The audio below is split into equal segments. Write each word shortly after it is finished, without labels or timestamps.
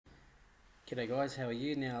G'day guys, how are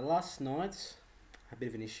you? Now last night, a bit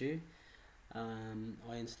of an issue.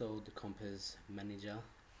 I installed the Compiz manager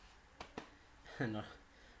and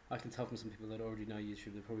I can tell from some people that already know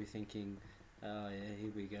YouTube, they're probably thinking, oh yeah,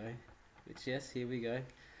 here we go. Which yes, here we go.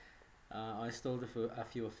 I installed a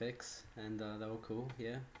few effects and they were cool,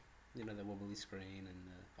 yeah. You know, the wobbly screen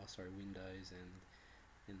and windows and,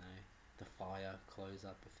 you know, the fire close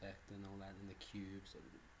up effect and all that, and the cubes.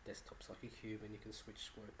 Desktop's like a cube and you can switch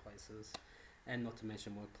workplaces, and not to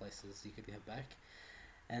mention workplaces you could have back.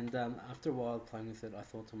 And after a while playing with it, I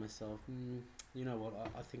thought to myself, you know what,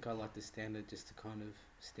 I think I like the standard, just a kind of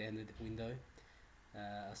standard window,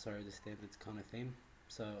 the standard kind of theme.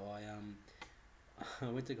 So I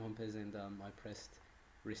went to Compiz and I pressed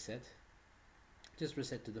reset, just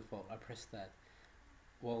reset to default. I pressed that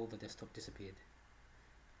while the desktop disappeared.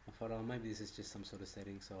 I thought, oh, maybe this is just some sort of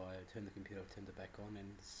setting, so I turned the computer, turned it back on, and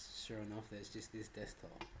sure enough, there's just this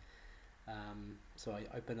desktop. So I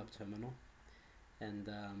opened up terminal, and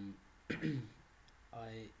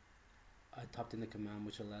I typed in the command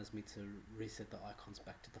which allows me to reset the icons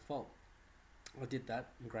back to default. I did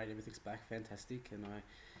that, great, everything's back, fantastic, and I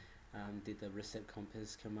did the reset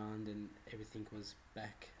Compiz command, and everything was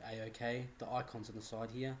back a-okay. The icons on the side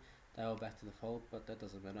here, they were back to default, but that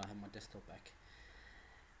doesn't matter, I have my desktop back.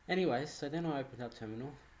 Anyway, so then I opened up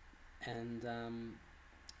terminal and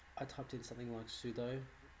I typed in something like sudo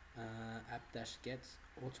apt-get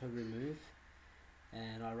autoremove,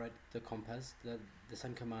 and I wrote the Compiz, the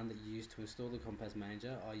same command that you used to install the Compiz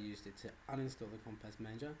manager. I used it to uninstall the Compiz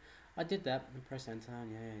manager. I did that and press enter,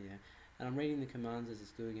 and yeah. And I'm reading the commands as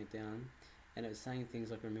it's doing it down, and it was saying things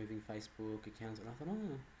like removing Facebook accounts, and I thought,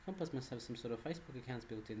 oh, Compiz must have some sort of Facebook accounts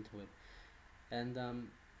built into it. And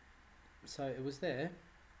so it was there.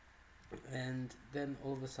 And then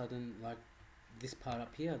all of a sudden, like this part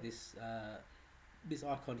up here, this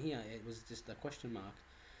icon here, it was just a question mark.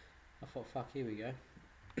 I thought, fuck, here we go.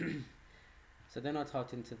 So then I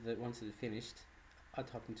typed into once it finished, I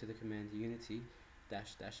typed into the command unity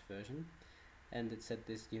 -- version, and it said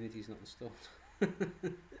this unity is not installed.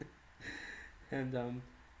 And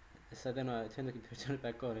so then I turned the computer, turned it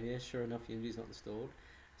back on, and yeah, sure enough, unity is not installed.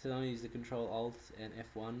 So then I used the Control Alt and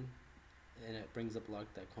F1, and it brings up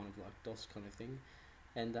like that kind of like DOS kind of thing.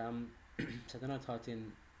 And so then I typed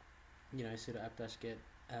in, you know, sudo apt-get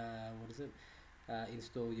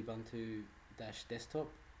install Ubuntu desktop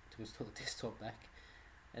to install the desktop back,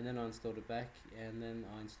 and then I installed it back, and then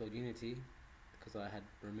I installed Unity because I had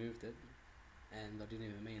removed it, and I didn't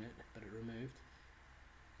even mean it, but it removed.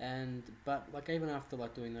 But like even after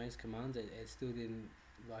like doing those commands, it still didn't,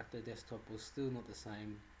 like the desktop was still not the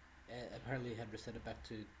same. Apparently it had reset it back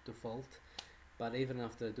to default, but even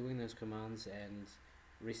after doing those commands and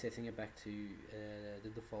resetting it back to the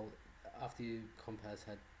default, after Compiz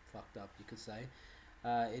had fucked up, you could say,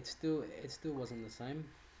 it still wasn't the same.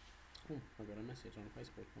 Oh, I got a message on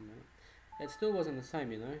Facebook. 1 minute. It still wasn't the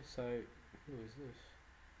same, you know. So who is this?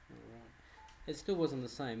 Alright. It still wasn't the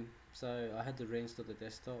same, so I had to reinstall the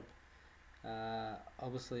desktop.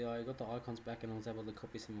 Obviously I got the icons back and I was able to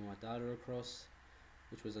copy some of my data across,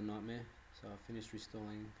 which was a nightmare. So I finished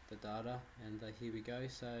reinstalling the data, and here we go.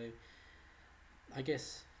 So I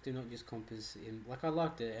guess do not use Compiz in, like I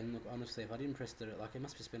liked it, and look, honestly, if I didn't press it, like it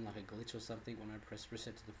must have been like a glitch or something when I pressed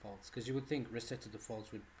reset to defaults, because you would think reset to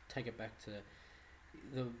defaults would take it back to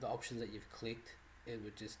the options that you've clicked. It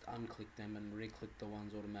would just unclick them and re-click the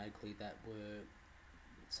ones automatically that were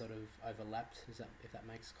sort of overlapped, if that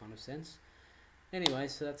makes kind of sense. Anyway,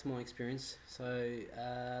 so that's my experience. So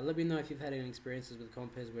let me know if you've had any experiences with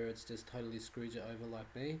Compiz where it's just totally screwed you over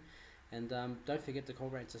like me. And don't forget to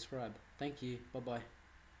comment and subscribe. Thank you. Bye bye.